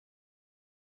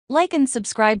Like and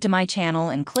subscribe to my channel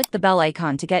and click the bell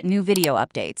icon to get new video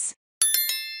updates.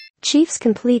 Chiefs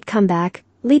complete comeback,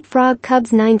 Leapfrog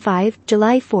Cubs 9-5,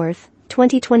 July 4,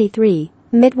 2023.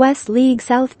 Midwest League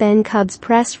South Bend Cubs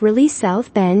press release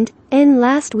South Bend, and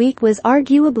last week was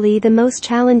arguably the most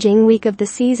challenging week of the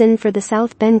season for the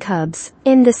South Bend Cubs.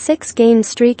 In the 6-game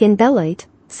streak in Beloit,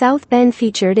 South Bend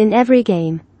featured in every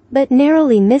game, but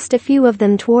narrowly missed a few of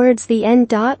them towards the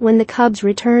end. When the Cubs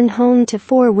returned home to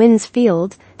Four Winds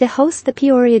Field to host the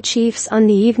Peoria Chiefs on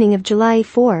the evening of July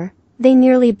 4, they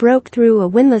nearly broke through a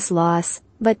winless loss,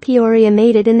 but Peoria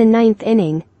made it in the 9th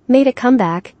inning, made a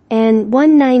comeback, and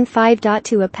won 9-5.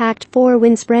 To a packed Four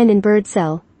Winds. Brandon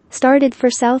Birdsell started for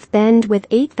South Bend with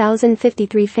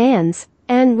 8,053 fans,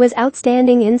 and was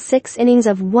outstanding in 6 innings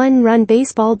of 1-run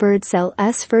baseball.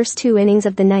 Birdsell's first 2 innings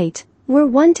of the night were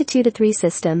 1-2-3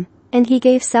 system, and he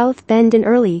gave South Bend an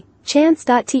early chance.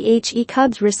 The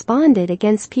Cubs responded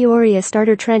against Peoria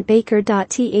starter Trent Baker.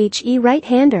 The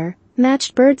right-hander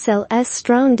matched Birdsell's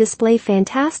strong display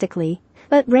fantastically,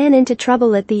 but ran into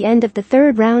trouble at the end of the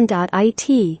 3rd round.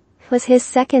 It was his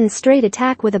second straight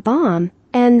attack with a bomb,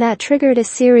 and that triggered a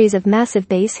series of massive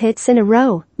base hits in a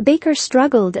row. Baker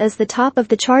struggled as the top of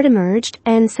the chart emerged,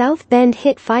 and South Bend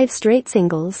hit 5 straight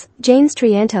singles. James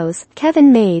Triantos,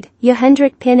 Kevin Made,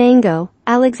 Yohendrick Pinango,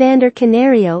 Alexander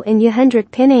Canario and Yohendrick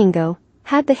Pinango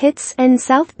had the hits, and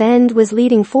South Bend was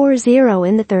leading 4-0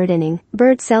 in the 3rd inning.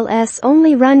 Birdsell's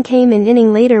only run came an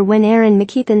inning later when Aaron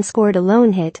McKeithen scored a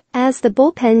lone hit. As the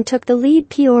bullpen took the lead,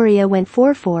 Peoria went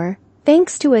 4-4,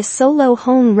 thanks to a solo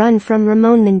home run from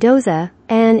Ramon Mendoza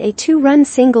and a 2-run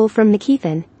single from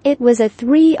McKeithen. It was a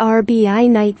 3 RBI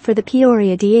night for the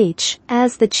Peoria DH.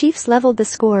 As the Chiefs leveled the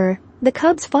score, the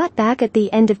Cubs fought back at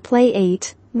the end of play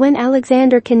 8, when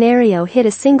Alexander Canario hit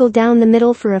a single down the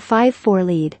middle for a 5-4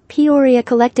 lead. Peoria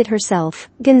collected herself.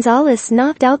 Gonzalez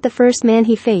knocked out the first man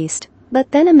he faced,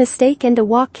 but then a mistake and a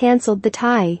walk canceled the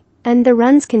tie, and the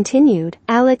runs continued.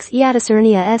 Alex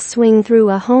Iadacernia's swing threw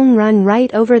a home run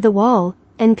right over the wall,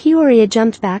 and Peoria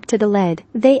jumped back to the lead.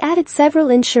 They added several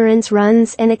insurance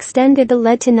runs and extended the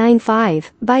lead to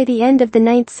 9-5. By the end of the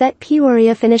 9th set,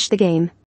 Peoria finished the game